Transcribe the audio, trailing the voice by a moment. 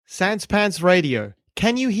Sans Pants Radio.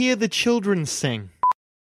 Can you hear the children sing?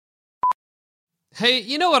 Hey,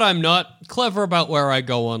 you know what I'm not? Clever about where I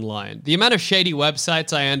go online. The amount of shady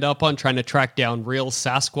websites I end up on trying to track down real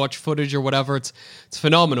Sasquatch footage or whatever, it's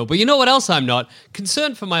phenomenal. But you know what else I'm not?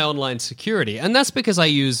 Concerned for my online security, and that's because I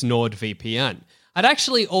use NordVPN. I'd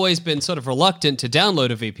actually always been sort of reluctant to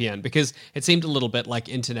download a VPN because it seemed a little bit like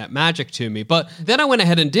internet magic to me. But then I went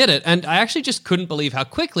ahead and did it, and I actually just couldn't believe how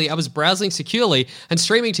quickly I was browsing securely and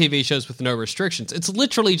streaming TV shows with no restrictions. It's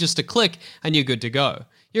literally just a click and you're good to go.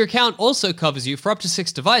 Your account also covers you for up to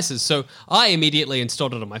 6 devices, so I immediately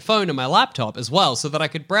installed it on my phone and my laptop as well so that I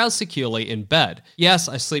could browse securely in bed. Yes,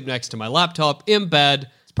 I sleep next to my laptop in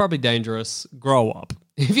bed. It's probably dangerous. Grow up.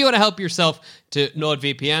 If you want to help yourself to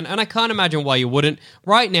NordVPN, and I can't imagine why you wouldn't,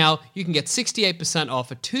 right now you can get 68%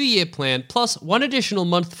 off a 2-year plan plus 1 additional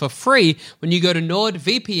month for free when you go to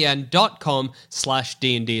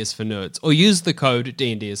nordvpn.com/D&D is for nerds or use the code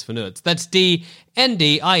D&D is for nerds. That's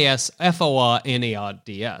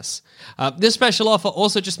DNDISFORNERDS. This special offer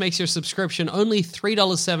also just makes your subscription only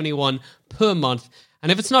 $3.71 per month,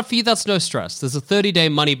 and if it's not for you, that's no stress. There's a 30-day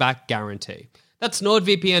money-back guarantee. That's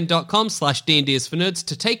nordvpn.com/D&D is for nerds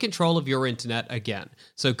to take control of your internet again.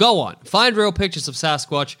 So go on, find real pictures of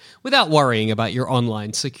Sasquatch without worrying about your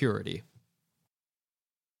online security.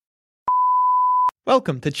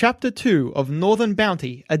 Welcome to Chapter 2 of Northern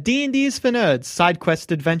Bounty, a D&D is for nerds side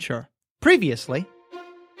quest adventure. Previously,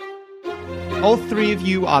 all 3 of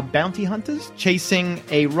you are bounty hunters chasing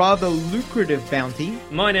a rather lucrative bounty.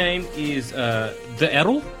 My name is the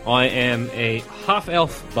Errol. I am a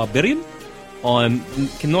half-elf barbarian. I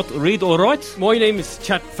cannot read or write. My name is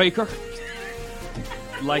Chet Faker.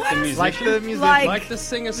 Like the musician? Like the musician. Like the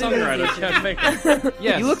singer-songwriter, Chet Faker.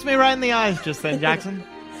 Yes. You looked me right in the eyes just then, Jackson.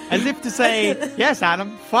 As if to say, yes,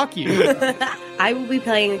 Adam, fuck you. I will be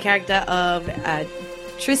playing the character of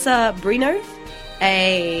Trissa Brino,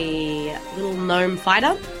 a little gnome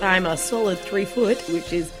fighter. I'm a solid 3 foot,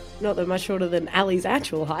 which is not that much shorter than Ali's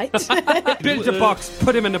actual height. Build a box,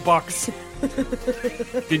 put him in a box.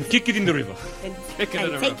 Then kick it in the river. and Kick it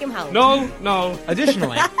in a take river. him home. No.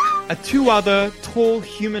 Additionally, are 2 other tall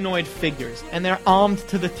humanoid figures, and they're armed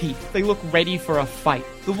to the teeth. They look ready for a fight.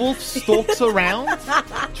 The wolf stalks around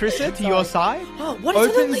Trissa to your side, Oh, what is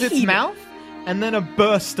on the opens its lead? mouth, and then a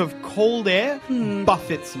burst of cold air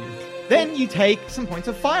buffets you. Then you take some points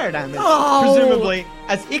of fire damage, presumably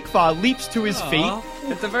as Ikvar leaps to his feet.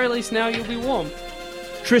 At the very least, now you'll be warm.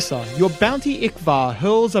 Trissa, your bounty Ikvar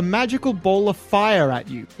hurls a magical ball of fire at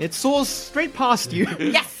you. It soars straight past you.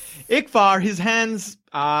 Yes! Ikvar, his hands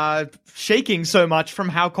shaking so much from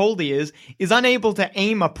how cold he is unable to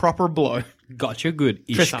aim a proper blow. Gotcha, good.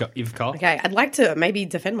 Trissa. Ivka. Okay, I'd like to maybe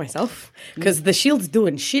defend myself, because the shield's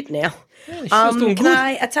doing shit now. Yeah, she's doing Can good.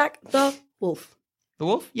 I attack the wolf? The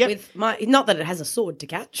wolf? Yep. With my, not that it has a sword to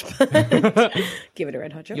catch, but give it a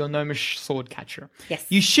red hot shot. Your gnomish sword catcher. Yes.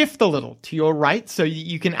 You shift a little to your right so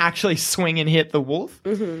you can actually swing and hit the wolf.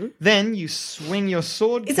 Mm-hmm. Then you swing your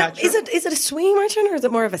sword catcher. Is it a swinging motion or is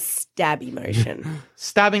it more of a stabby motion?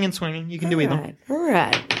 Stabbing and swinging. You can do either. All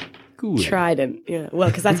right. Good. Trident. Yeah. Well,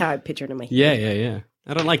 because that's how I picture it in my head. Yeah.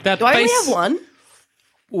 I don't like that Do I only face. have one?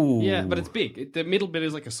 Ooh. Yeah, but it's big. The middle bit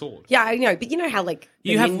is like a sword. Yeah, I know. But you know how, like,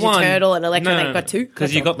 the You have Ninja one. Turtle and Electro, they've got 2?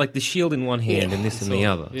 Because you got like the shield in one hand and this in the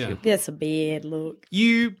other. Yeah. That's a bad look.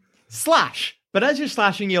 You slash. But as you're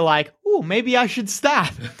slashing, you're like, ooh, maybe I should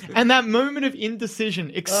stab. And that moment of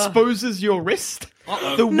indecision exposes your wrist.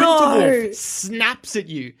 The winter wolf snaps at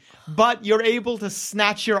you, but you're able to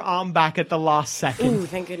snatch your arm back at the last second. Ooh,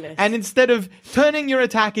 thank goodness. And instead of turning your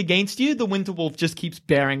attack against you, the winter wolf just keeps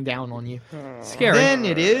bearing down on you. Scary. Then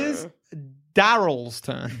it is Daryl's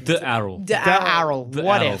turn. The Arrow. Darryl, The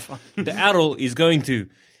whatever. Arrow. The Arrow is going to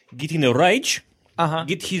get in a rage,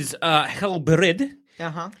 get his halberd,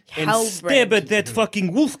 and Halberd. stab at that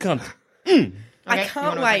fucking wolf cunt. I Okay, you can't wanna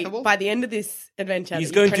attack the wait wolf? by the end of this adventure He's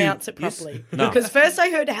that going you to- pronounce it yes. properly. No. Because first I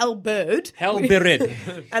heard halberd. Halberd.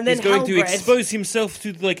 And then He's going to halberd. expose himself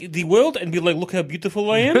to like the world and be like, look how beautiful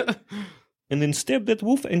I am. And then stab that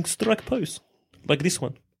wolf and strike pose. Like this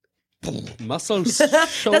one. Muscles That's a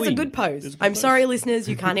showing. good pose. I'm sorry, listeners,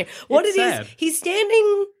 you can't hear. What It's it is, sad. he's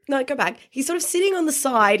standing. No, go back. He's sort of sitting on the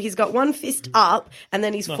side. He's got one fist up, and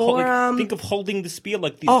then his forearm. Think of holding the spear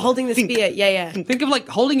like this. holding the spear. Yeah. Think of like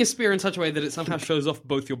holding a spear in such a way that it somehow shows off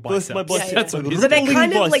both your biceps. my biceps. That's what he's But then Holding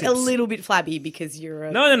kind of like a biceps. little bit flabby because you're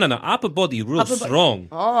a... No. Upper body real Upper body. strong.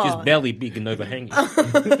 Oh. Just belly big and overhanging.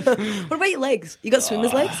 What about your legs? You got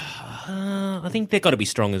swimmer's legs? I think they got to be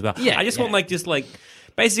strong as well. Yeah, I just yeah. want like just like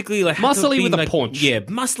Basically, like Muscly with a paunch. Yeah,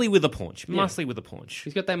 muscly with a paunch. Muscly with a paunch.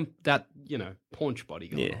 He's got that paunch body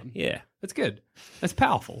going on. Yeah. That's good. That's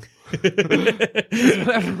powerful. That's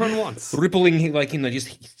what everyone wants. Rippling, like,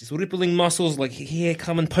 just rippling muscles, like hair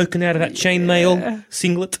coming poking out of that chainmail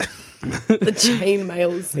singlet. The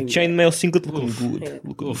chainmail thing. Chainmail singlet looking good.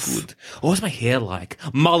 Looking good. Oh, what's my hair like?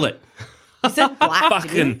 Mullet. You said black.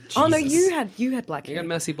 didn't you? Fucking Oh no, Jesus. you had black You hair. got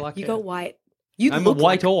messy black You hair. got white. You I'm a look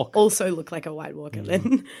white like, orc. Also look like a white walker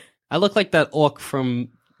then. I look like that orc from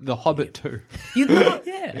The Hobbit too. You look,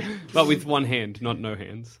 But with one hand, not no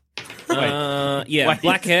hands. Yeah,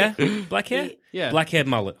 black hair. Black hair? Yeah. Black hair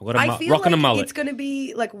mullet. I've got I feel rocking like a mullet. it's going to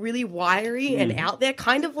be like really wiry and out there,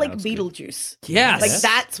 kind of like Beetlejuice. Yes. Like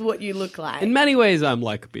that's what you look like. In many ways, I'm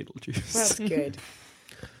like Beetlejuice. That's good.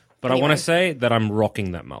 But I want to say that I'm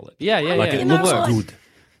rocking that mullet. Yeah, Like, yeah. it You know looks what? good.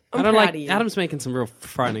 I don't proud like of you. Adam's making some real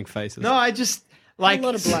frightening faces. No, I just like A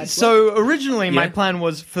lot of blood. So originally, my Yeah. plan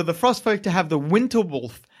was for the Frostfolk to have the winter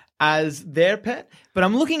wolf as their pet, but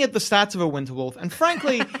I'm looking at the stats of a winter wolf, and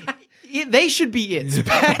frankly, they should be its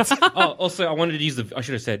pet. Oh, also, I wanted to use I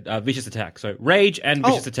should have said vicious attack. So rage and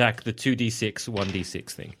vicious attack, the 2d6,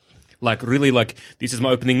 1d6 thing. Like, really, like, this is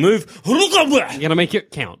my opening move. You're gonna make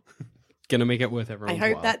it count. Gonna make it worth I everyone's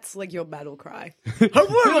hope while. that's like your battle cry.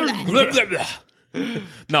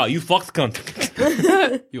 No, you fucked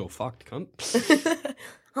cunt. You're fucked, cunt.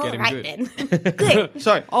 All Getting right good. then. Click.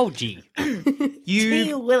 So Oh, gee.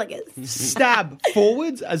 you Willikers. stab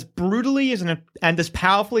forwards as brutally and as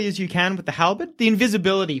powerfully as you can with the halberd. The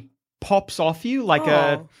invisibility pops off you like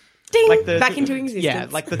a Ding! like the Back into existence. Yeah,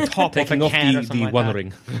 like the top Taking of a off can or the something like one that.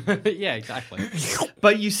 ring. Yeah, exactly.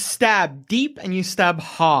 But you stab deep and you stab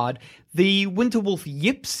hard. The winter wolf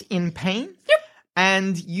yips in pain,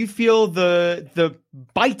 and you feel the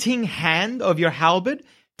biting hand of your halberd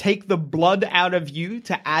take the blood out of you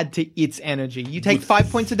to add to its energy. You take 5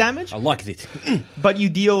 points of damage, I liked it. but you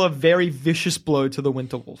deal a very vicious blow to the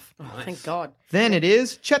winter wolf. Thank God. Then it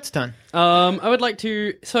is Chet's turn. I would like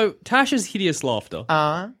to. So, Tash's Hideous Laughter.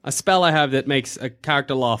 A spell I have that makes a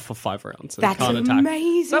character laugh for 5 rounds. And That's can't attack.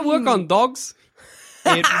 amazing. Does that work on dogs?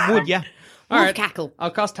 It would, yeah. All Wolf right. cackle.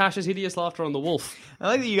 I'll cast Tash's Hideous Laughter on the wolf. I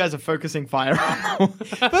like that you guys are focusing fire.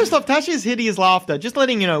 First off, Tasha's Hideous Laughter, just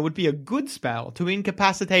letting you know, would be a good spell to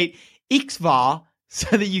incapacitate Ixvar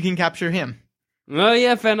so that you can capture him. Oh,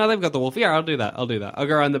 yeah, fair. Now they've got the wolf. Yeah, I'll do that. I'll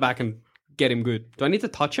go around the back and get him good. Do I need to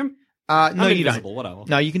touch him? No, I'm you invisible, don't. whatever.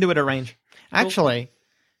 No, you can do it at range. Actually,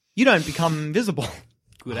 you don't become invisible.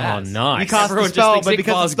 Good Oh, ass. nice. You cast Everyone the just spell, thinks but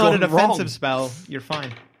because Iqbal's it's not an gone wrong. offensive spell, you're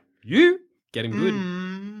fine. You get him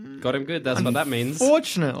good. Got him good. That's what that means.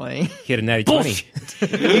 Fortunately, Hit a natty 20.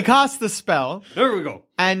 you cast the spell, There we go.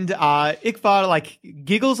 and Iqvar like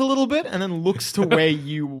giggles a little bit, and then looks to where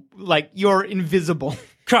you're invisible.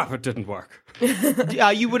 Crap, it didn't work.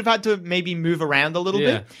 You would have had to maybe move around a little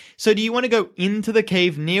Yeah. bit. So do you want to go into the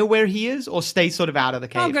cave near where he is, or stay sort of out of the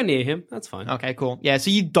cave? I'll go near him. That's fine. Okay, cool. Yeah,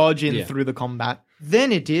 so you dodge in Yeah. through the combat.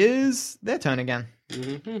 Then it is their turn again.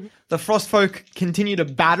 The Frostfolk continue to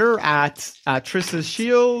batter at Triss's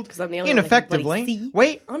shield 'Cause I'm the only one that can bloody ineffectively. see.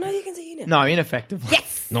 Wait, Oh no, you can see you now. no, ineffectively.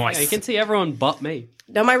 Yes. Nice. Yeah, you can see everyone but me.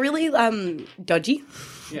 Am I really dodgy?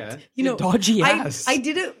 Yeah. You know, dodgy I, ass. I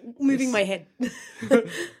did it moving my head.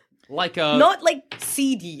 Like a... Not like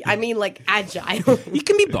CD. I mean like agile. You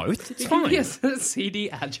can be both. It's fine. Yes, CD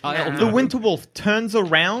agile. The Winter Wolf turns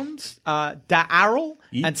around Da'arl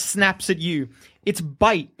and snaps at you. Its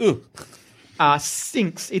bite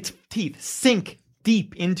sinks, its teeth sink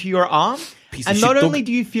deep into your arm. Piece of And shit not dog. only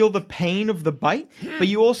do you feel the pain of the bite, but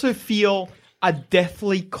you also feel a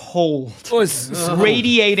deathly cold Oh, it's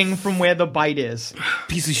radiating from where the bite is.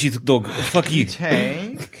 piece of shit dog. Fuck you.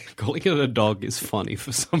 Take Calling it a dog is funny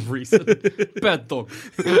for some reason. Bad dog.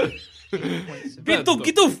 Get off.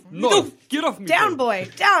 Get off. No, get off me. Down, boy.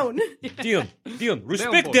 Down. Dion,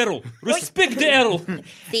 respect boy. Daryl. Respect Daryl.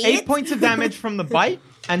 See 8 it? points of damage from the bite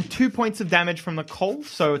and 2 points of damage from the cold,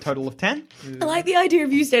 so a total of 10. I like the idea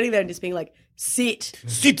of you standing there and just being like, sit.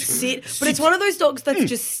 Sit. But it's one of those dogs that's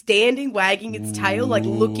just standing, wagging its tail, like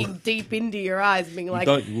looking deep into your eyes, being like,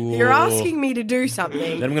 don't- "You're asking me to do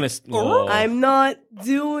something. Then I'm gonna. I'm not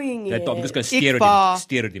doing it." I'm just gonna stare at Iqbal him.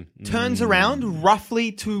 Stare at him. Turns around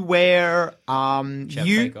roughly to where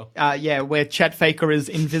Faker. where Chet Faker is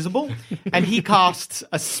invisible, and he casts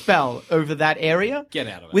a spell over that area. Get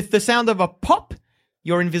out of it. With the sound of a pop,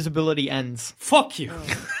 your invisibility ends. Fuck you.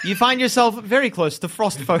 You find yourself very close to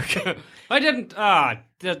Frostfolk. I didn't.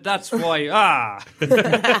 That's why.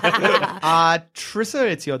 Trissa,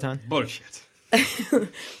 it's your turn. Bullshit.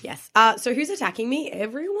 Yes. So who's attacking me?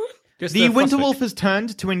 Everyone? Just The Winter Frostfolk. Wolf has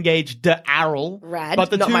turned to engage the Arl, Rad, but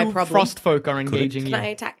the not two my problem. Frost folk are engaging Can you. I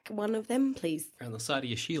attack one of them, please? Around the side of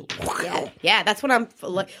your shield. Yeah, that's what I'm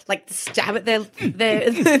like. Stab at their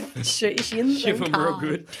shins. Shiv and 'em real calves.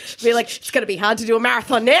 good. Be like, it's going to be hard to do a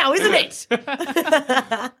marathon now, isn't it?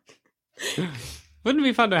 Wouldn't it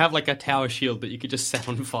be fun to have like a tower shield that you could just set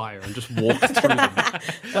on fire and just walk through them?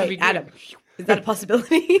 Wait, Adam, is that a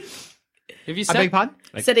possibility? Have you I beg your pardon?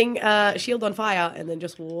 Setting a shield on fire and then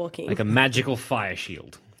just walking. Like a magical fire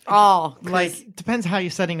shield. oh, Like, depends how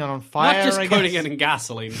you're setting it on fire. Not just I coating guess. it in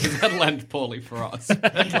gasoline, because that'll end poorly for us.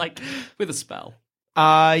 But like with a spell.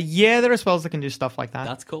 Yeah, there are spells that can do stuff like that.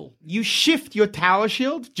 That's cool. You shift your tower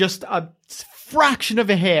shield just a fraction of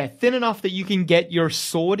a hair, thin enough that you can get your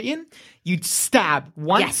sword in. You stab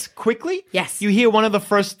once Yes. quickly. Yes. You hear one of the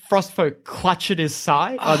first frost folk clutch at his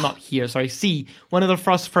side. Oh, not here, sorry. See one of the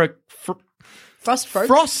frost folk, Frost folk.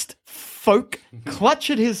 frost folk clutch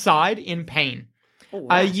at his side in pain.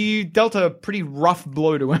 You dealt a pretty rough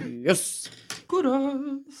blow to him. Yes. Good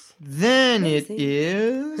us. Then it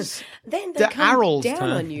is Then they the come Arrow's down turn.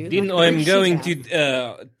 on you. Then like I'm shit going out.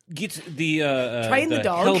 to get the Train the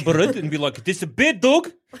dog. halberd and be like, "This a bad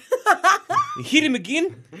dog." Hit him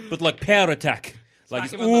again, but like power attack. Like,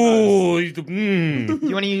 Smack him on the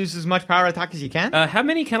You want to use as much power attack as you can? How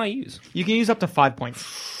many can I use? You can use up to 5 points.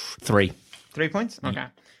 3. 3 points? Okay.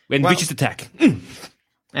 And Well- vicious attack.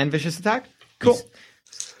 And vicious attack? Cool.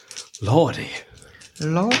 Lordy.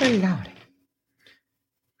 Lordy.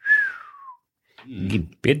 Again,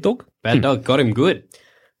 bad dog. Bad dog got him good.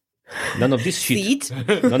 None of this shit.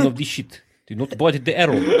 Seed. None of this shit. Do not bite the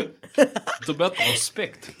arrow. It's about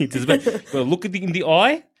respect. It is bad. Well, look at it in the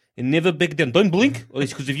eye and never back down. Don't blink,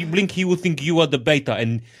 because if you blink, he will think you are the beta.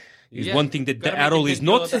 And is Yeah, one thing that the gotta make arrow it is think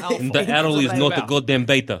you're not, the alpha. and the arrow That's is what not they're a about. goddamn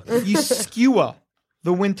beta. You skewer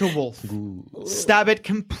the Winter Wolf. Stab it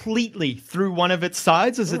completely through one of its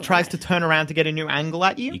sides as it tries to turn around to get a new angle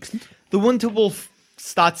at you. Excellent. The Winter Wolf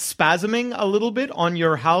starts spasming a little bit on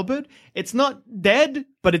your halberd. It's not dead,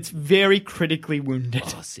 but it's very critically wounded.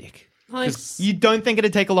 Oh, sick. Nice. You don't think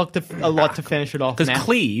it'd take a lot to finish it off Because now.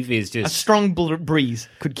 cleave is A just... strong breeze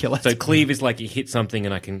could kill it. So cleave is like you hit something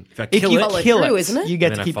and I can... If I if kill you it, Follow kill through, it, isn't it? you get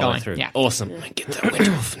then to I keep follow going. through. Yeah. Awesome. I get that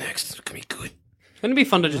Winter Wolf next. It's going to be good. Wouldn't it be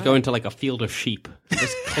fun to just go into like a field of sheep?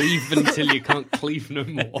 Just cleave until you can't cleave no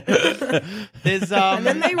more. There's And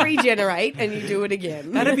then they regenerate and you do it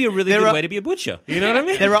again. That'd be a really There good are- way to be a butcher. You know what I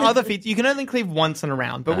mean? There are other feats. You can only cleave once in a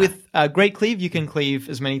round, but with Great Cleave, you can cleave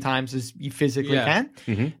as many times as you physically Yeah.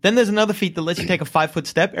 can. Then there's another feat that lets you take a 5-foot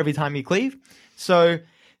step every time you cleave. So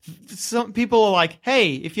some people are like,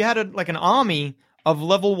 hey, if you had an army of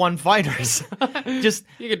level 1 fighters, just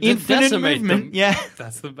You could infinite decimate movement. them. Yeah,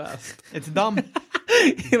 That's the best. it's dumb.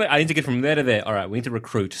 You're like, I need to get from there to there. All right, we need to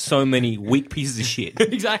recruit so many weak pieces of shit.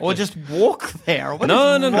 Exactly. Or just walk there. What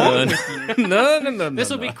No, is no, wrong no, with no. This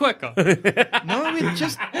will be quicker. No, we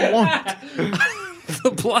just want.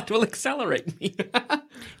 The blood will accelerate me.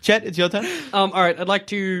 Chet, it's your turn. All right, I'd like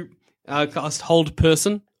to cast Hold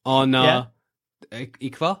Person on Yeah.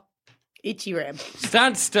 Ikva. Itchy ram.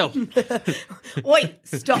 Stand still. Wait,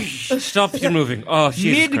 stop. Stop your moving. Oh,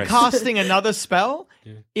 Jesus Mid Christ. casting another spell,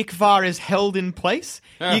 Ikvar is held in place.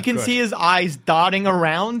 Ah, you can good. see his eyes darting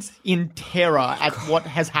around in terror at what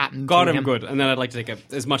has happened. Got to him good. And then I'd like to take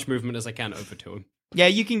as much movement as I can over to him. Yeah,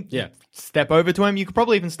 you can Yeah. step over to him. You could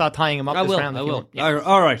probably even start tying him up I this will. round. I if you will. want. Yeah.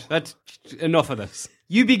 All right. That's enough of this.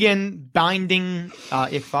 You begin binding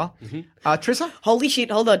Ikvar. Trissa? Holy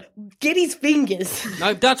shit, hold on. Get his fingers.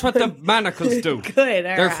 No, that's what the manacles do. Good,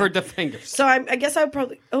 all They're right. for the fingers. So I guess I'll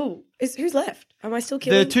probably... Oh, who's left? Am I still The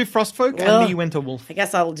killing? 2 Frostfolk and Ugh. the Winter Wolf. I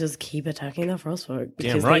guess I'll just keep attacking the frostfolk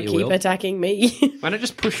because right, they you keep will. attacking me. Why not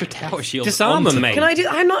just push your tower shield? Disarm onto him, mate. Can I do?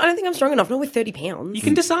 I don't think I'm strong enough. Not with 30 pounds. You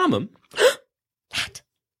can disarm him. That.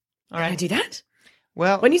 All Can I right. do that?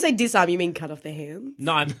 Well, When you say disarm, you mean cut off their hands?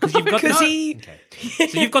 No, because you've got Because the... he... Okay.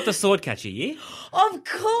 So you've got the sword catcher, yeah? Of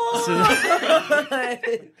course!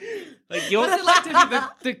 Like you're... What's it like to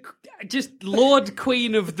be the just Lord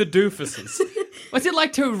Queen of the doofuses? What's it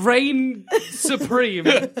like to reign supreme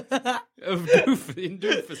of in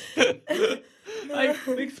doofus? Like,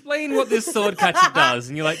 explain what this sword catcher does,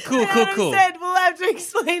 and you're like, cool, cool, Adam cool. said we'll have to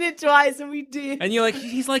explain it twice, and we did. And you're like,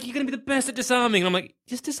 he's like, you're gonna be the best at disarming, and I'm like,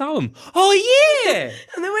 just disarm him. Oh yeah!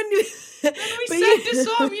 And then when you... We said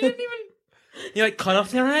disarm. You didn't even. You're like, cut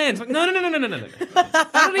off their hands. Like, no. I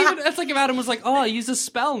don't even. It's like if Adam was like, "Oh, I use a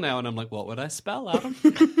spell now," and I'm like, "What would I spell, Adam?"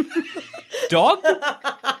 Dog.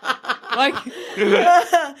 Like.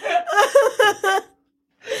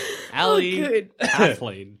 Ali. good.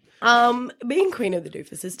 Kathleen. Being queen of the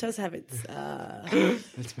doofuses does have its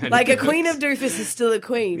like a queen of doofus is still a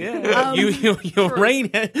queen. Yeah. Your reign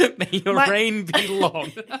be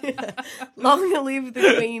long. Long live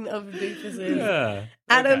the queen of doofuses. Yeah.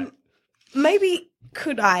 Adam, maybe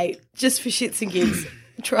could I, just for shits and gigs,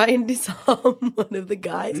 try and disarm one of the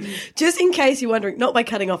guys, just in case you're wondering, not by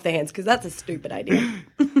cutting off their hands, because that's a stupid idea.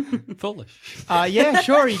 Foolish. Yeah,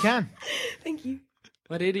 sure, you can. Thank you.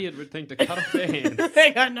 What idiot would think to cut off their hands? I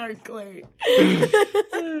got no clue.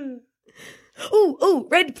 Ooh,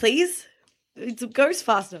 red, please. It goes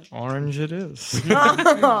faster. Orange it is.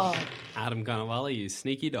 Oh. Adam Carnivale, you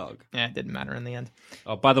sneaky dog. Yeah, it didn't matter in the end.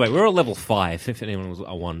 Oh, by the way, we're at level 5, if anyone was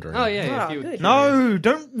wondering. Oh, yeah. Oh, if you good. No,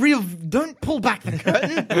 don't pull back the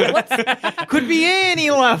curtain. Could be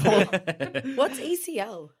any level. What's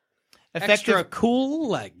ECL? Extra cool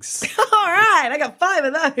legs. All right, I got 5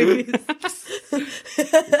 of those.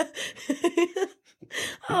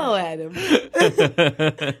 Oh, Adam.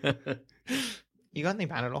 You got any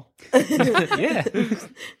Panadol? Yeah.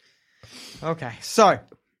 Okay, so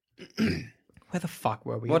where the fuck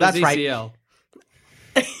were we? What That's is right. ECL?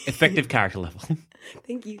 Effective character level.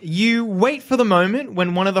 Thank you. You wait for the moment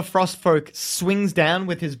when one of the Frostfolk swings down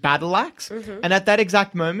with his battle axe, and at that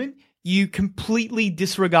exact moment, you completely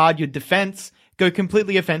disregard your defense, go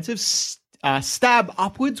completely offensive, stab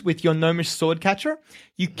upwards with your gnomish sword catcher.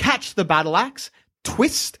 You catch the battle axe,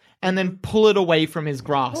 twist, and then pull it away from his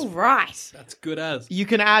grasp. All right. That's good as. You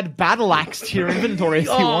can add battle axe to your inventory if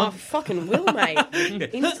you Oh, want. fucking will, mate.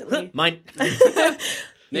 Instantly. Mine.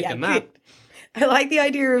 Nick Yeah, and that. I like the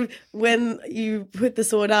idea of when you put the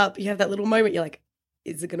sword up, you have that little moment, you're like,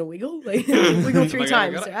 is it going to wiggle? Like, wiggle 3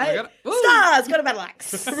 times, got it, right? got it. Woo! Stars! Got a battle axe.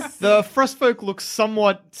 The Frostfolk looks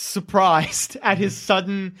somewhat surprised at his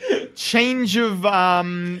sudden change of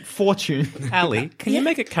fortune. Ali, can you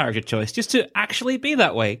make a character choice just to actually be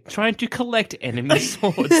that way, trying to collect enemy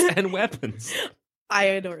swords and weapons? I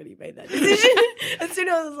had already made that decision. As soon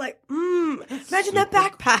as I was like, imagine that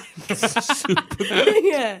backpack.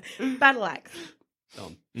 Yeah. Battle axe.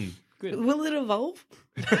 Good. Will it evolve?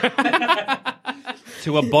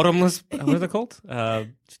 To a bottomless, what are they called? What?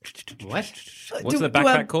 What's the Do I-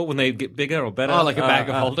 backpack called when they get bigger or better? Oh, like a bag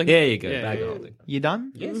of holding? There you go, Yeah, bag yeah, of yeah. holding. You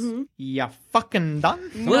done? Yes. You fucking done?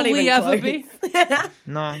 Will Not we even ever close. be?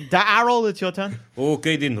 No. Darrell, it's your turn.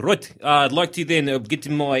 Okay then, right. I'd like to then get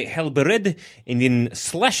my halberd and then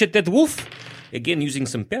slash at that wolf. Again, using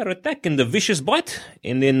some power attack and the vicious bite.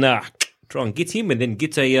 And then try and get him and then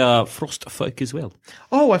get a frost folk as well.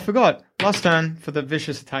 Oh, I forgot. Last turn for the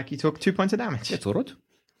vicious attack, you took 2 points of damage. That's all right.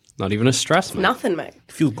 Not even a stress, man. Nothing, mate.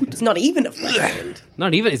 Feel good. It's not even a friend.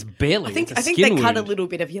 Not even. It's barely. I think it's a they skin cut a wound. little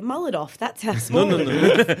bit of your mullet off. That's how small No, it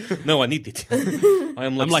is. no, I need it. I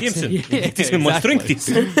am like, like Simpson. yeah, This is my strength.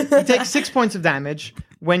 exactly. You take 6 points of damage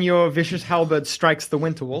when your vicious halberd strikes the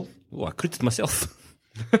winter wolf. Oh, I critted myself.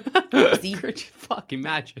 Fuck,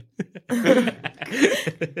 imagine.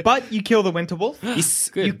 But you kill the winter wolf.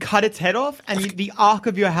 Yes. You cut its head off, and the arc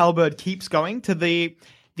of your halberd keeps going to the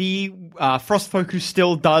Frostfolk who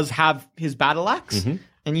still does have his battle axe,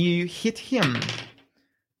 and you hit him.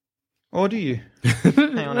 Or do you?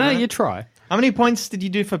 Hang on a minute. You try. How many points did you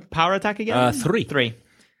do for power attack again? 3. 3.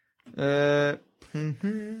 The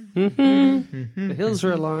hills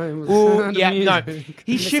are alive. with the Oh, sound of yeah, no. music.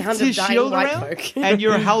 He The shifts sound of his dying shield white around, folk. and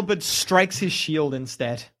your halberd strikes his shield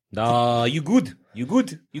instead. You good. You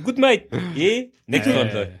good, mate. Yeah? Next time,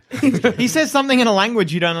 though. He says something in a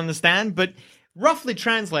language you don't understand, but roughly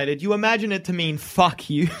translated, you imagine it to mean "fuck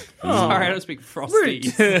you." Sorry, I don't speak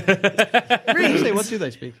Frosties. Actually, what do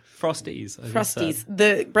they speak? Frosties. I just Frosties,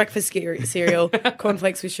 the breakfast cereal,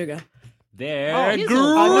 cornflakes with sugar. They're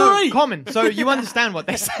No, great. common. So you understand what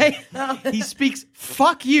they say. He speaks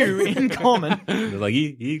 "fuck you" in common. They're like,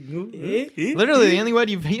 Literally, the only word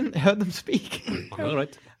you've heard them speak. all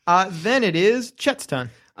right. Then it is Chet's turn.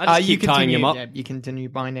 I just keep tying continue, him up. Yeah, you continue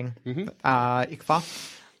binding. Ikfa.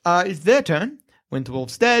 It's their turn.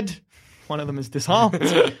 Winterwolf's dead. One of them is disarmed.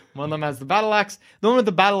 One of them has the battle axe. The one with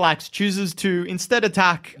the battle axe chooses to instead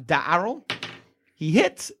attack Darrell. He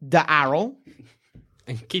hits Darrell.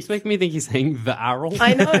 It keeps making me think he's saying the arrow.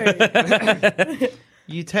 I know.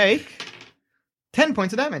 You take 10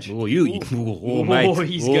 points of damage. Oh, mate.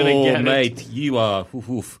 he's gonna get it. mate. You are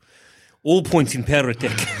all points in power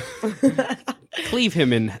attack. Cleave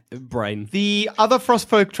him in brain. The other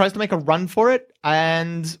Frostfolk tries to make a run for it,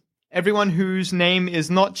 and everyone whose name is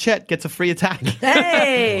not Chet gets a free attack.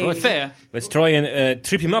 Hey! Fair. Let's try and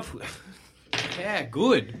trip him up. Yeah,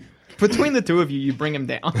 good. Between the two of you, you bring him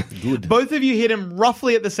down. Good. Both of you hit him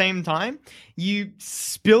roughly at the same time. You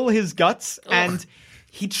spill his guts, and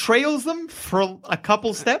He trails them for a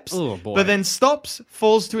couple steps, Oh, boy. but then stops,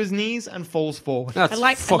 falls to his knees, and falls forward. That's I'd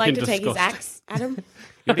like fucking to take his disgusting. axe at him.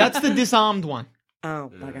 That's the disarmed one.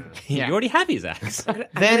 Oh, bugger. Yeah. You already have his axe. I'm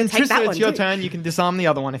Then, gonna take that Trista, one it's your too. turn. You can disarm the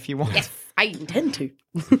other one if you want. Yes, I intend to.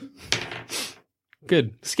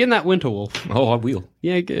 Good. Skin that winter wolf. Oh, I will.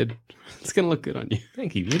 Yeah, good. It's gonna look good on you.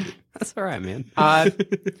 Thank you, Vid. That's all right, man.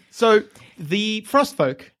 So the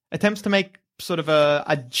Frostfolk attempts to make sort of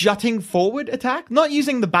a jutting forward attack, not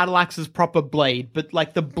using the battle axe's proper blade, but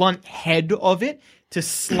like the blunt head of it to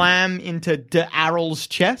slam into D'Arrel's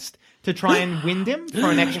chest to try and wind him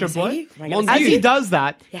for an extra blow. Am I gonna As save he you? does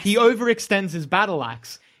that, Yes. he overextends his battle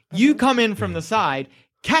axe. You come in from the side,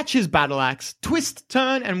 catch his battle axe, twist,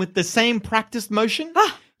 turn, and with the same practiced motion,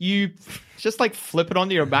 you just like flip it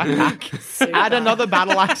onto your backpack. Add another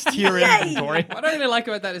battle axe to your inventory. What I really like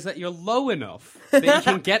about that is that you're low enough that you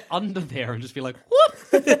can get under there and just be like,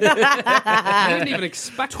 whoop! I didn't even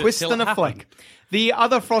expect Twist it till and it a happened. flick. The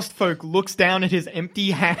other Frostfolk looks down at his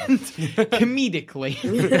empty hand comedically.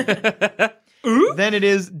 Then it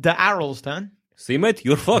is D'Arrel's turn. See, mate,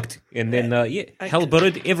 you're fucked. And then,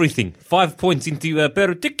 halberd everything. 5 points into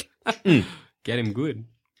Perotic. Get him good.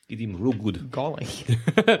 Get him real good. Golly.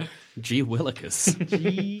 Gee willikers.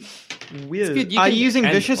 Gee whiz. good, you Are can- you using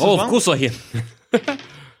And- Vicious oh, as well? of course I am.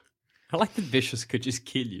 I like that Vicious could just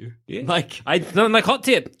kill you. Yeah. Like, I don't like hot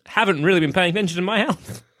tip. Haven't really been paying attention to my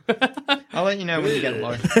health. I'll let you know when you get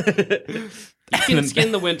low. you can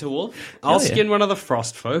skin the winter wolf. I'll yeah. skin one of the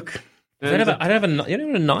frost folk. I don't have a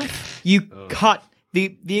knife. You cut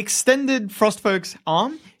the extended Frostfolk's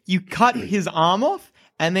arm, you cut his arm off,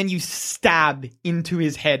 and then you stab into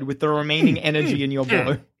his head with the remaining energy in your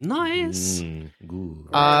blow. Nice.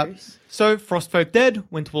 Good. So, Frostfolk dead,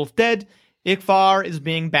 Winterwolf dead, Ikvar is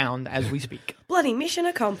being bound as we speak. Bloody mission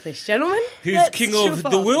accomplished, gentlemen. Who's Let's king shoot of the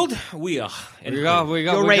fast. world? We are. And We got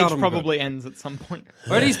Your rage him probably ends at some point.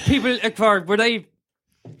 good. Were these people, Ikvar, were they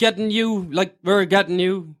getting you like we're getting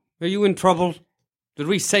you? Are you in trouble? Did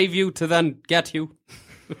we save you to then get you?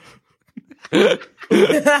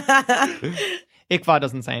 Ikvar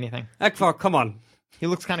doesn't say anything. Ikvar, come on. He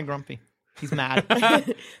looks kind of grumpy. He's mad.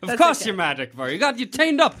 Of course you're mad, Ikvar. You're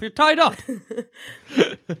chained up. You're tied up.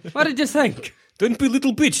 What did you think? Don't be a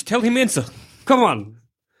little bitch. Tell him answer. Come on.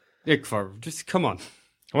 Ikvar, just come on.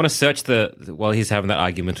 I want to search while he's having that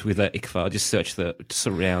argument with Ikvar, I'll just search the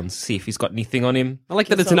surrounds, see if he's got anything on him. I like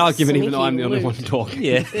that Just it's an a argument even though sneaky I'm the only loot. one talking.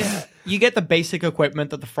 Yeah. You get the basic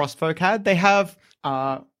equipment that the Frostfolk had. They have,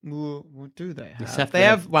 what do they have? Except they the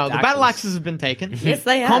have, well, the battle daggers. axes have been taken. Yes,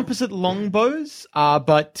 they have. Composite longbows,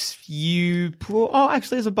 but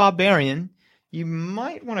actually as a barbarian, you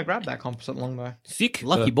might want to grab that composite longbow. Sick.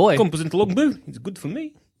 Lucky boy. Composite longbow. It's good for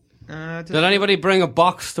me. Did anybody bring a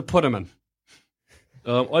box to put him in?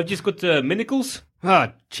 I've just got manacles.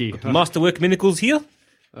 Ah, gee. Masterwork manacles here.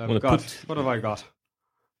 Wanna God, what have I got?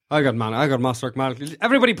 I got masterwork manacles.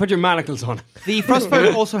 Everybody put your manacles on. The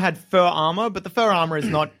Frostfolk also had fur armor, but the fur armor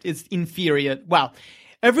is inferior. Well,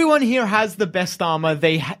 everyone here has the best armor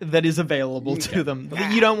that is available to them.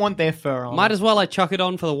 You don't want their fur armor. Might as well I chuck it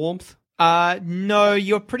on for the warmth. No,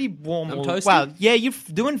 you're pretty warm. I'm toasty? Well, yeah, you're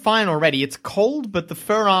doing fine already. It's cold, but the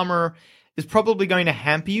fur armor is probably going to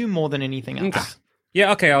hamper you more than anything else. Okay.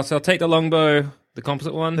 Yeah, okay, I'll take the longbow, the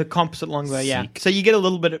composite one. The composite longbow, yeah. Sick. So you get a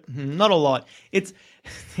little bit, not a lot. It's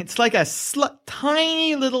like a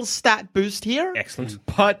tiny little stat boost here. Excellent.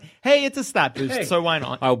 But hey, it's a stat boost, Hey. so why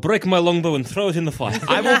not? I'll break my longbow and throw it in the fire.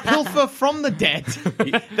 I will pilfer from the dead.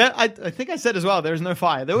 I think I said as well, there is no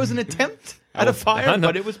fire. There was an attempt at a fire, No,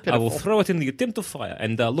 but it was I will pitiful. throw it in the attempt of fire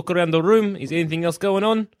and look around the room. Is anything else going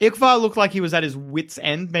on? Ikvar looked like he was at his wit's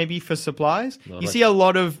end, maybe for supplies. You see a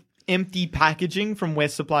lot of empty packaging from where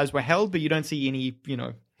supplies were held, but you don't see any,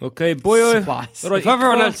 Okay, boyo. supplies. All right, If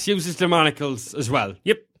everyone Ikvar. else uses their manacles as well,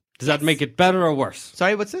 Yep. does that make it better or worse?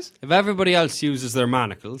 Sorry, what's this? If everybody else uses their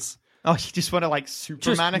manacles, Oh, you just want to super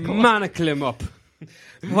just manacle? manacle him up. Well,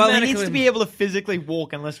 he Manacle needs to him. be able to physically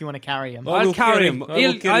walk unless you want to carry him. I'll carry him. I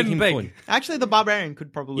will carry I'm him big. fine. Actually, the barbarian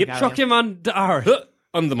could probably carry Chuck him. him on the arm.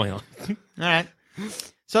 Under my arm. All right.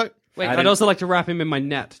 So, Wait, Add I'd an- also like to wrap him in my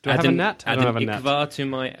net. Do I have a net? I Add don't have an a net. Ikvar to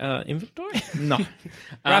my inventory. no.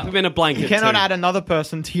 Wrap him in a blanket. You cannot too. add another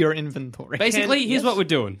person to your inventory. Basically, here's what we're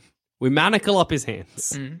doing. We manacle up his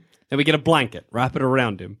hands. Then we get a blanket, wrap it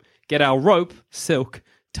around him. Get our rope, silk,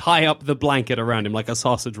 tie up the blanket around him like a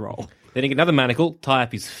sausage roll. Then you get another manacle, tie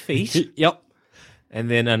up his feet, Yep. and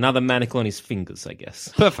then another manacle on his fingers, I guess.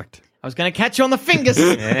 Perfect. I was going to catch you on the fingers. No,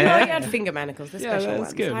 you had finger manacles. The Yeah, special that's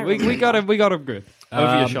ones. good. I We remember. got him good.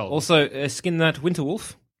 Over your shoulder. Also, skin that winter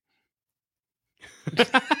wolf. Do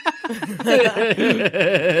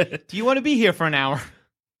you want to be here for an hour?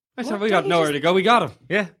 I said we got nowhere to go. We got him.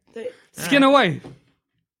 Yeah. Skin away.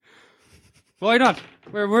 Why not?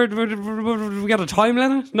 We got a time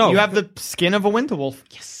limit? No. You have the skin of a winter wolf.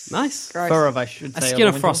 nice. Fur of, I should A say. skin a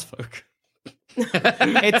of winter wolf. frostfolk.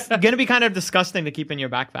 It's going to be kind of disgusting to keep in your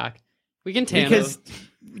backpack. We can tan Because, it.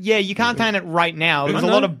 yeah, you can't tan it right now. There's a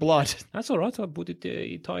no. lot of blood. That's all right. I put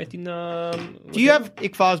it, tie it in. Do you have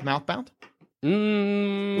Iqfar's mouth bound?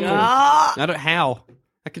 Ah, I don't. How?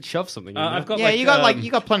 I could shove something. In I've got Yeah, you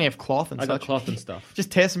got plenty of cloth and I got such. cloth and stuff.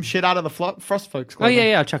 Just tear some shit out of the frost folks. Oh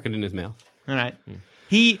yeah, I'll chuck it in his mouth. All right.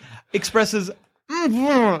 He expresses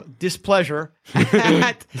displeasure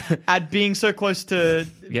at being so close to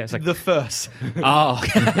Yeah, it's like- the furs. Oh.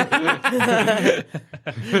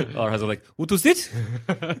 Or has it like, what was it?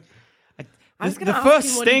 I was The going to fur ask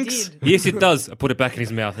him what he stinks. did. Yes, it does. I put it back in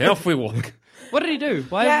his mouth. Off we walk. What did he do?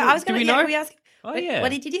 Why? Yeah, I was do going we to. know? Can we ask? Oh, what, yeah. what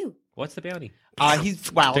did you do? What's the bounty?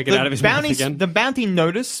 He's wow. Take it out of his mouth again. The bounty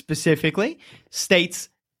notice specifically states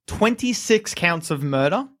 26 counts of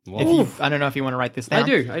murder. I don't know if you want to write this down.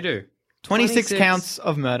 I do. 26 26 counts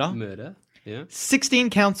of murder. Murder. Yeah. 16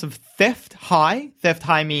 counts of theft high. Theft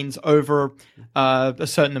high means over a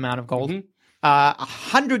certain amount of gold.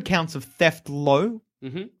 100 counts of theft low.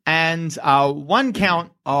 And 1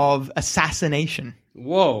 count of assassination.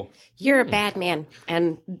 Whoa. You're a bad man,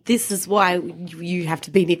 and this is why you have to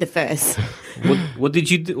be near the furs. What did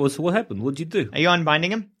you do? What happened? What did you do? Are you unbinding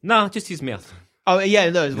him? No, just his mouth. Oh, yeah,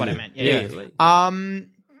 that is what I meant. Yeah. Like,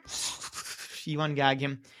 You ungag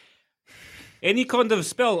him. any kind of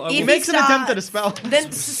spell. He If makes an starts- attempt at a spell.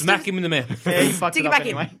 Then smack him in the mouth. Yeah, he fucks Stick it it up back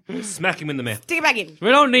in. anyway. Smack him in the mouth. stick it back in. We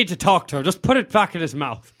don't need to talk to him. Just put it back in his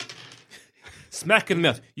mouth. Smack in the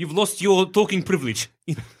mouth. You've lost your talking privilege.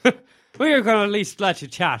 We were going to at least let you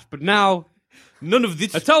chat, but now None of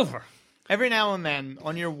this. it's over. Every now and then,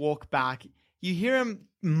 on your walk back, you hear him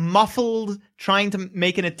muffled trying to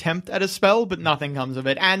make an attempt at a spell, but nothing comes of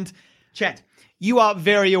it. And, Chet, you are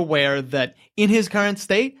very aware that in his current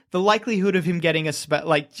state, the likelihood of him getting a spell,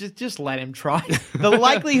 like, just let him try. The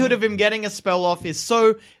likelihood of him getting a spell off is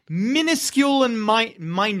so minuscule and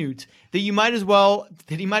minute that he might as well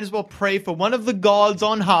pray for one of the gods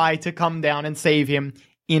on high to come down and save him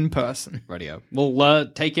in person. Radio. We'll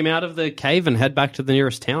take him out of the cave and head back to the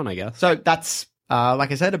nearest town, I guess. So that's,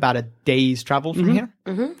 like I said, about a day's travel from here.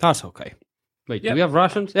 That's okay. Wait, do we have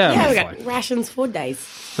rations? Yeah, Yeah, we that's got rations for days.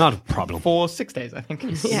 Not a problem. For 6 days, I think.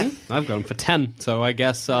 Yeah. I've got them for 10, so I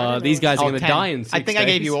guess these guys are going to 10. die in 6 days. I think I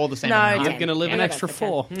gave you all the same No, amount. 10. I'm going to live Yeah, an I extra got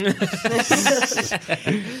 4.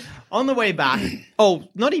 On the way back,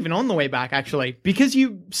 not even on the way back, actually, because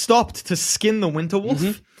you stopped to skin the winter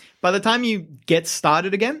wolf, by the time you get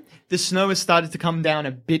started again, the snow has started to come down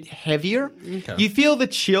a bit heavier. Okay. You feel the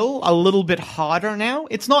chill a little bit harder now.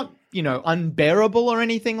 It's not, unbearable or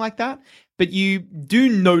anything like that, but you do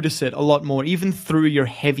notice it a lot more, even through your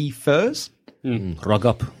heavy furs. Rug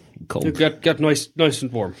up. Cold. Get nice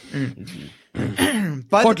and warm.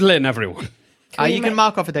 But Cuddle in, everyone. you can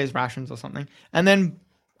mark off a day's rations or something. And then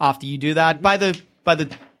after you do that, by the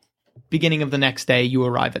beginning of the next day, you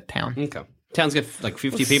arrive at town. Okay. Town's got like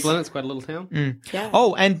 50 people in it. It's quite a little town. Yeah.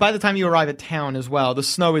 Oh, and by the time you arrive at town as well, the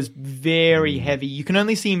snow is very heavy. You can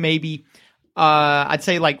only see maybe, I'd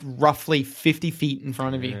say like roughly 50 feet in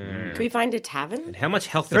front of you. Can we find a tavern? How much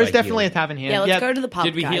health did There's I definitely a heal? tavern here. Yeah, let's go to the pub.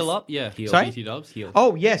 Did we guys. heal up? Yeah. Heal. Sorry? BT dubs? Heal.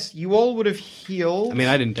 Oh, yes, you all would have healed. I mean,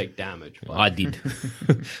 I didn't take damage. But I did.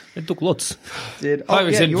 I took lots. I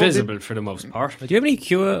was yeah, you all did. invisible for the most part. Do you have any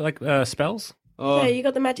cure spells? Yeah, you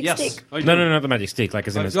got the magic Yes. stick. I do. No, not the magic stick. Like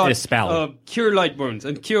as in I've a got, spell. cure light wounds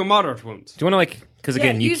and cure moderate wounds. Do you want to because Yeah,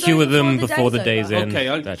 again, you use cure those them before before the the day's day's over. end. Okay,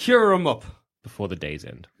 I'll That- cure them up. before the day's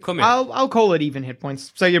end. Come here. I'll call it even hit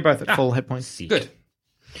points. So you're both at full hit points. Good.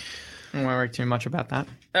 I don't worry too much about that.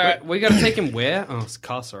 All right, we got to take him where? Oh, it's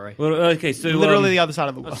Casa, right? Well, okay, so Literally the other side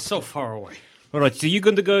of the world. That's so far away. all right. So you're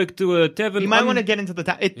going to go to a tavern. You might want to get into the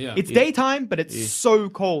town. Yeah. It's daytime, but it's so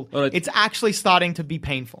cold. All right. It's actually starting to be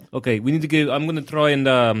painful. Okay, we need to go. I'm going to try and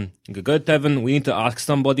go to tavern. We need to ask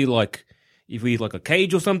somebody like if we like a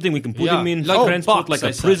cage or something. We can put Yeah, him in like a transport, box, like I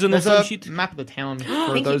a said. prison or There's some a shit. map of the town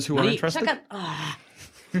for those who are interested. Shotgun.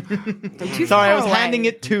 I'm too Sorry, I far was away. handing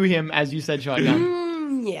it to him as you said shotgun.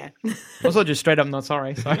 Yeah. Also, just straight up not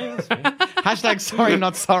sorry. Sorry. Hashtag sorry,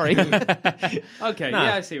 not sorry. Okay,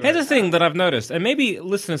 yeah, I see. Here's the thing that I've noticed, and maybe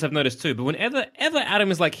listeners have noticed too. But whenever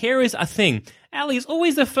Adam is like, "Here is a thing," Ali is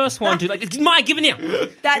always the first one to like, "It's mine, give it now."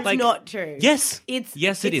 That's Like, not true. Yes, It's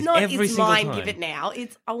yes, it it's is not every it's single mine, time. give it now.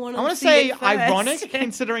 It's I want I want to say ironic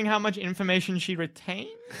considering how much information she retained.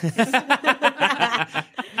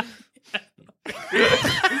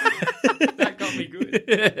 That got me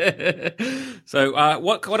good. So,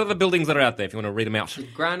 what are the buildings that are out there? If you want to read them out.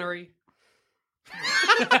 Granary.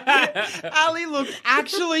 Ali looked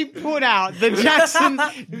actually put out that Jackson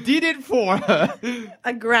did it for her.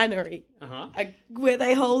 A granary. Where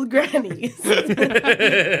they hold grannies.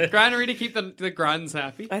 Granary to keep the grands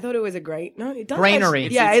happy. I thought it was a great. No, it does. Granary.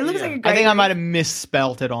 Actually, yeah, it looks like a granary. I think I might have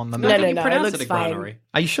misspelt it on the No, map. no, You no. It pronounce looks a fine. granary.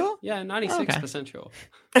 Are you sure? Yeah, 96% sure.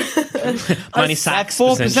 96%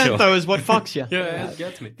 4% sure. though is what fucks you. Yeah, it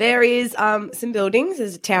gets me. There is some buildings.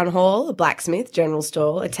 There's a town hall, a blacksmith, general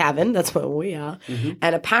store, a tavern. That's where we are.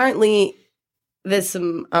 And apparently there's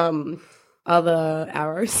some other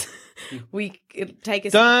arrows. It'll take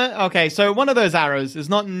us. Okay, so one of those arrows is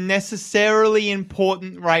not necessarily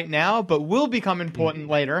important right now, but will become important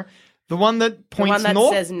later. The one that The points one that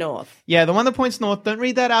north. says north. Yeah, the one that points north. Don't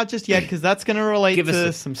read that out just yet because that's going to relate Give us to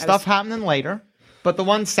a- some stuff happening later. But the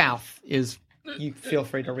one south is. You feel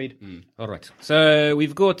free to read. All right. So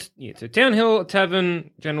we've got so town hill,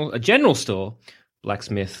 tavern, a general store,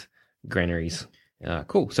 blacksmith, granaries.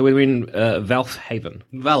 Cool. So we're in Valfhaven.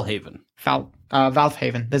 Valhaven.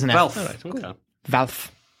 Valfhaven. There's an Valve. F. Okay.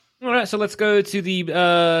 Valf. All right. So let's go to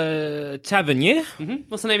the tavern. Yeah.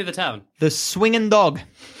 What's the name of the town? The swinging dog.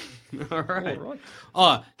 All right.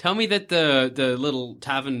 Oh, tell me that the little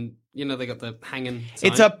tavern, they got the hanging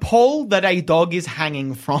sign. It's a pole that a dog is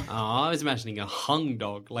hanging from. Oh, I was imagining a hung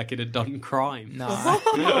dog, like it had done crime. No.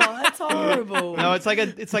 Oh, that's horrible. No, it's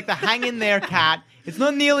like the hang in there cat. It's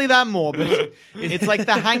not nearly that morbid. It's like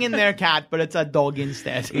the hang in there cat, but it's a dog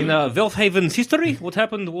instead. In Velfhaven's history, what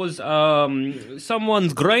happened was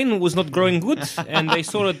someone's grain was not growing good, and they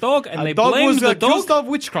saw a dog, and they Dog blamed was the dog. accused of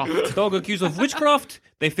witchcraft. Dog accused of witchcraft.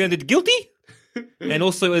 They found it guilty, and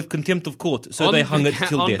also of contempt of court. So they hung it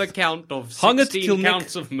till on death. the count of Hung it 16 till neck.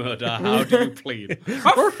 counts of murder. How do you plead?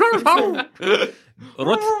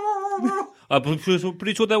 Right? I'm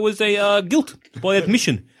pretty sure that was a guilt by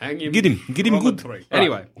admission. Hang him Get him from a good. tree.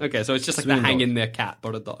 Anyway, okay, so it's just like the Swing hang dog. in there cat,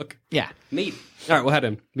 but a dog. Yeah. Neat. All right, we'll head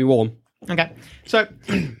in. Be warm. Okay. So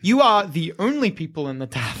you are the only people in the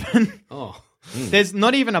tavern. Oh. There's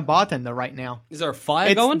not even a bartender right now. Is there a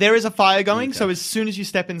fire going? There is a fire going, so as soon as you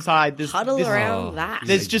step inside, Huddle around that.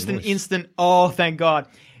 there's just an instant, oh, thank God.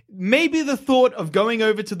 Maybe the thought of going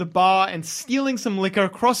over to the bar and stealing some liquor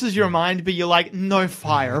crosses your mind, but you're like, no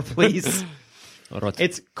fire, please. All right.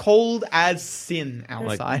 It's cold as sin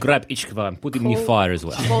outside. Grab Ishkva and put it in your fire as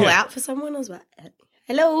well. Call out for someone as well.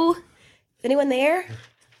 Hello? Is anyone there?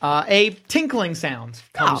 A tinkling sound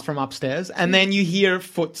comes Oh. from upstairs, and then you hear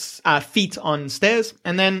feet on stairs,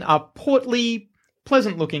 and then a portly,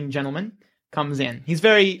 pleasant-looking gentleman comes in. He's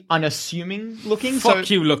very unassuming looking. Fuck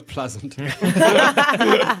so you, look pleasant.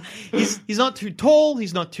 He's not too tall.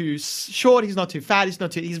 He's not too short. He's not too fat.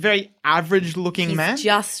 He's a very average-looking He's man.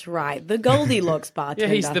 just right. The Goldilocks Yeah,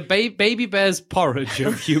 bartender. he's the baby bear's porridge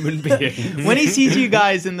of human beings. When he sees you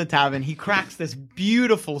guys in the tavern, he cracks this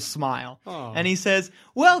beautiful smile, and he says,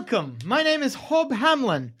 "Welcome. My name is Hob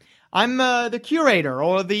Hamlin. I'm the curator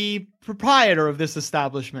or the proprietor of this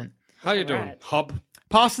establishment." How you doing, Hob?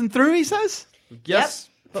 Passing through, he says. Yes.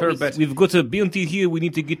 Fair bet. We've got a bounty here. We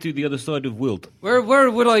need to get to the other side of world.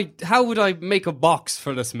 How would I make a box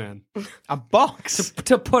for this man? A box.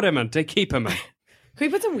 To put him in, to keep him in. Can we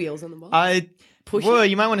put some wheels on the box? Well,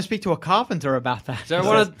 you might want to speak to a carpenter about that.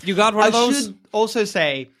 You got one of I those? should also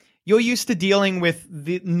say, you're used to dealing with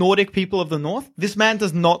the Nordic people of the North. This man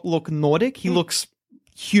does not look Nordic. He looks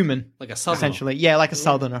human. Like a southerner. Essentially. Yeah, like a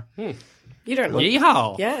southerner. You don't look.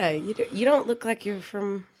 Yeehaw. Yeah, you don't look like you're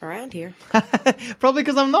from around here. Probably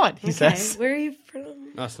because I'm not, he Okay, says. where are you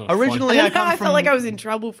from? That's not Originally, I I come from... felt like I was in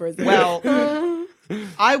trouble for a second. Well,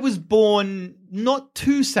 I was born not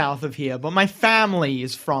too south of here, but my family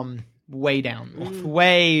is from way down north.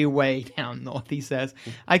 Way down north, he says.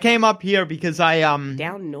 I came up here because I...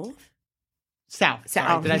 down north. South.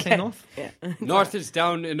 Sorry, did I say okay. north? Yeah. North is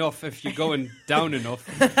down enough if you're going down enough.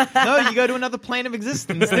 No, you go to another plane of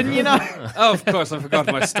existence, didn't you know? Oh, of course, I forgot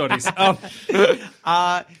my studies.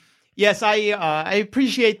 Yes, I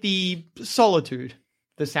appreciate the solitude.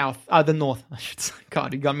 The north, I should say.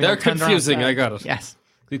 God, you got me. They're all turned around. confusing, I got it. Yes.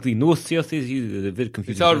 Quickly, north, south is very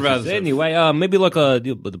confusing. It's all relative. Anyway, maybe like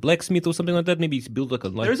the blacksmith or something like that. Maybe build like a...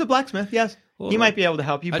 There is a blacksmith, yes. He might be able to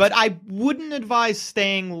help you, but I wouldn't advise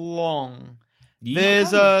staying long.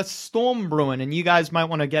 There's a storm brewing, and you guys might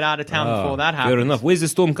want to get out of town before that happens. Fair enough. Where's the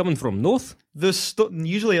storm coming from? North?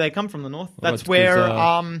 Usually they come from the north. That's Right, where,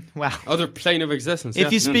 'cause, well, Other plane of existence. if yeah.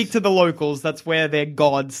 you speak to the locals, that's where their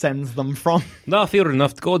god sends them from. No, fair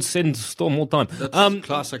enough. God sends storm all the time. That's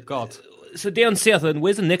classic God. So down south, and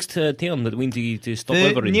where's the next town that we need to stop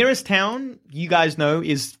The over in? nearest town you guys know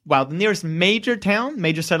is, the nearest major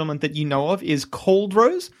settlement that you know of is Cold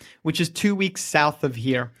Rose, which is 2 weeks south of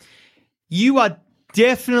here. You are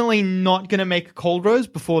definitely not going to make Cold Rose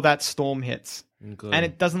before that storm hits. Okay. And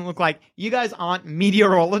it doesn't look like, you guys aren't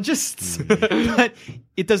meteorologists, but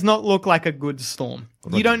it does not look like a good storm.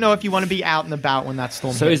 You don't know if you want to be out and about when that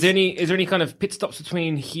storm So hits. is there any kind of pit stops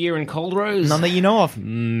between here and Cold Rose? None that you know of.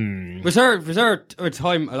 Was there a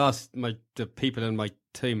time I lost the people in my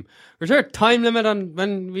team? Was there a time limit on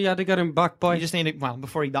when we had to get him back by? You just need it,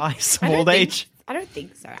 before he dies of I don't old think- age. I don't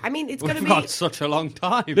think so. I mean, it's going to We've be. got such a long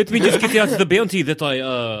time. Let me just get out the bounty that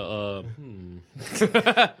I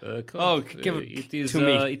give it is, to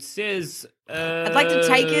me. It says. I'd like to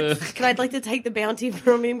take it. I'd like to take the bounty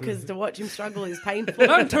from him because to watch him struggle is painful.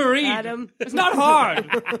 Learn to read. Adam. It's not hard.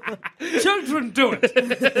 Children do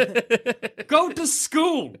it. Go to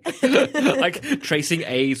school. like tracing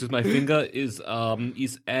A's with my finger is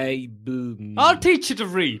a boom. I'll teach you to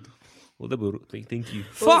read. Thank you.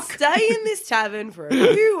 We'll Fuck. stay in this tavern for a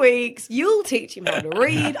few weeks. You'll teach him how to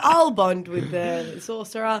read. I'll bond with the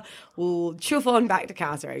sorcerer. We'll chuff on back to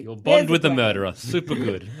Castro. You'll bond with the murderer. Super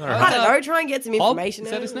good. All right. I don't know. Try and get some Hob? information.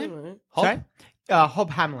 Is that out his of name? him. Sorry?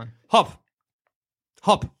 Hob Hamlin. Hop.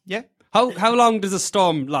 Yeah. How long does a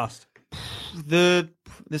storm last? The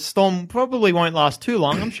storm probably won't last too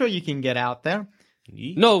long. I'm sure you can get out there.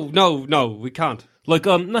 No, we can't. Like,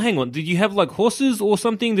 no, hang on. Did you have, like, horses or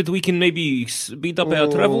something that we can maybe speed up our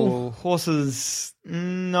travel? Horses?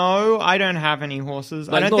 No, I don't have any horses.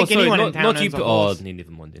 I Like, don't think anyone in town not owns you. a horse.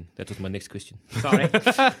 Never mind then. That was my next question. Sorry.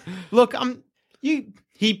 Look,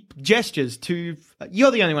 he gestures to...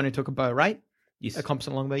 You're the only one who took a bow, right? Yes. A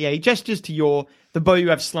competent longbow. Yeah, he gestures to the bow you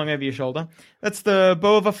have slung over your shoulder. That's the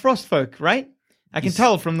bow of a frostfolk, right? I can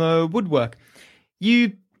tell from the woodwork.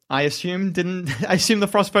 I assume the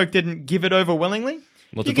frostfolk didn't give it over willingly.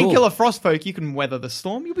 Not You at can all. kill a frostfolk, you can weather the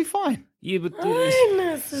storm, you'll be fine. Yeah, but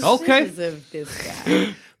I'm suspicious Okay. of this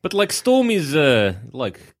guy. but like Storm is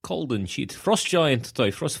like cold and shit.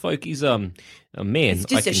 Frostfolk is a man. He's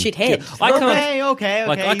just I a can shithead. kill. I can't. Okay.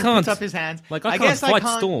 Like, I He can't- puts up his hands. Like I can't fight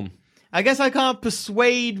can't, Storm. I guess I can't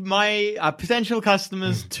persuade my potential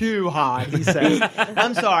customers too hard, he says.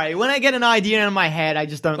 I'm sorry. When I get an idea in my head, I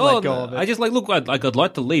just don't let go of it. I just like look. I'd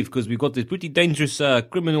like to leave because we've got this pretty dangerous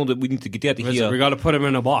criminal that we need to get out of We here. got to put him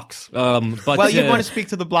in a box. But well, you want to speak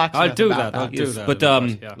to the blacksmith I'll do about that. I'll do yes, that. but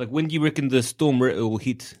Yeah. like when do you reckon the storm will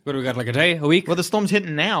hit? What do we got? Like a day, a week? Well, the storm's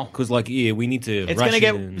hitting now. Because like we need to. It's ration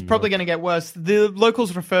gonna and- it's probably going to get worse. The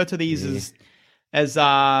locals refer to these as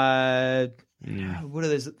what are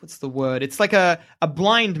those? What's the word? It's like a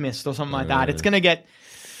blind mist or something like that. It's going to get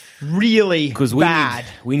really Because bad.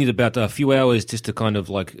 we need about a few hours just to kind of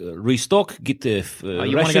like restock, get the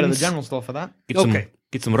You want to go to the general store for that?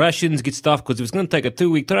 get some rations, get stuff. Because if it's going to take a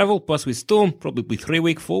 2-week travel, plus with storm, probably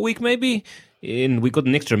 3-week, 4-week maybe, and we got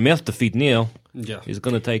an extra mouth to feed now. Yeah. It's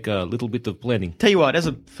going to take a little bit of planning. Tell you what,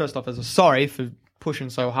 first off, as a sorry for pushing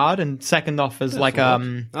so hard, and second off, as like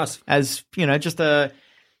That's- as just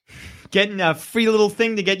getting a free little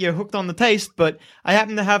thing to get you hooked on the taste. But I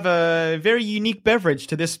happen to have a very unique beverage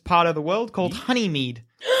to this part of the world called honey mead.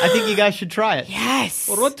 I think you guys should try it. Yes.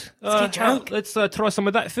 All right, get drunk. let's try some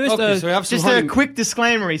of that first. Okay, so we have some Just honey. a quick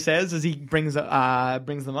disclaimer, he says as he brings them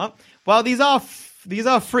up. Well, these are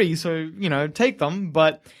free, so take them,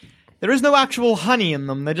 but there is no actual honey in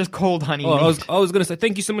them. They're just called honey Oh, mead. I was going to say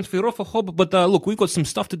thank you so much for your offer, Hob, but look, we've got some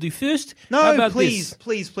stuff to do first. How No, about please,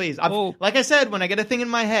 this? please. Oh. Like I said, when I get a thing in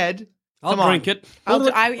my head, I'll come on. drink it. I'll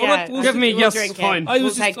All right, we'll give me we'll yes, drink it. fine. I was We'll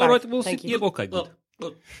just take all right. both. We'll Thank see. you. Yeah, okay,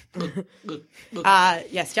 good.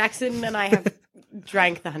 Yes, Jackson and I have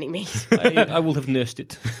drank the honey meat. I will have nursed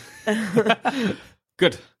it.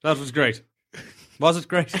 Good. That was great. Was it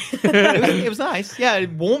great? it was nice. Yeah,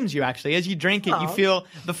 it warms you actually. As you drink it, you feel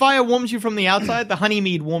the fire warms you from the outside, the honey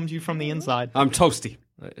mead warms you from the inside. I'm toasty.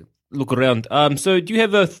 Look around. So, do you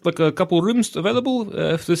have a couple of rooms available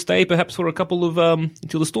to stay, perhaps for a couple of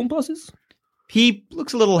until the storm passes? He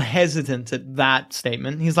looks a little hesitant at that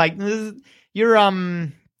statement. He's like, "Your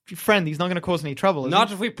friend, he's not going to cause any trouble, is Not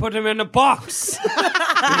he?" if we put him in a box.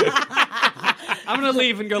 I'm going to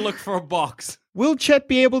leave and go look for a box. Will Chet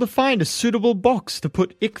be able to find a suitable box to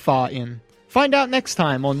put Ikfar in? Find out next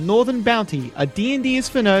time on Northern Bounty, a D&D is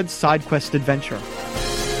for Nerds side quest adventure.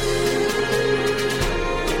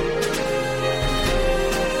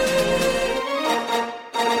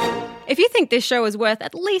 If you think this show is worth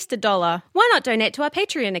at least $1, why not donate to our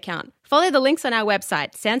Patreon account? Follow the links on our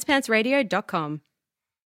website, sanspantsradio.com.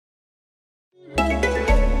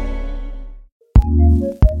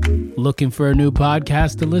 Looking for a new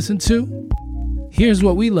podcast to listen to? Here's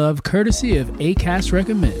what we love courtesy of Acast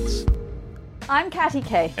Recommends. I'm Katty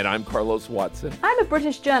Kay. And I'm Carlos Watson. I'm a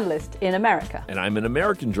British journalist in America. And I'm an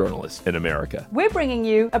American journalist in America. We're bringing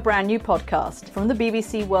you a brand new podcast from the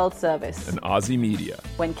BBC World Service. And Aussie Media.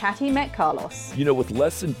 When Katty Met Carlos. You know, with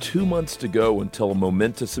less than 2 months to go until a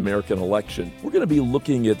momentous American election, we're going to be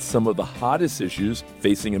looking at some of the hottest issues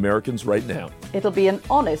facing Americans right now. It'll be an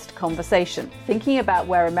honest conversation, thinking about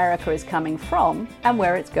where America is coming from and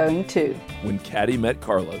where it's going to. When Katty Met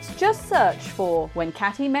Carlos. Just search for When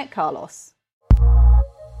Katty Met Carlos.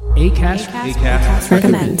 Acast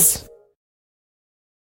Recommends.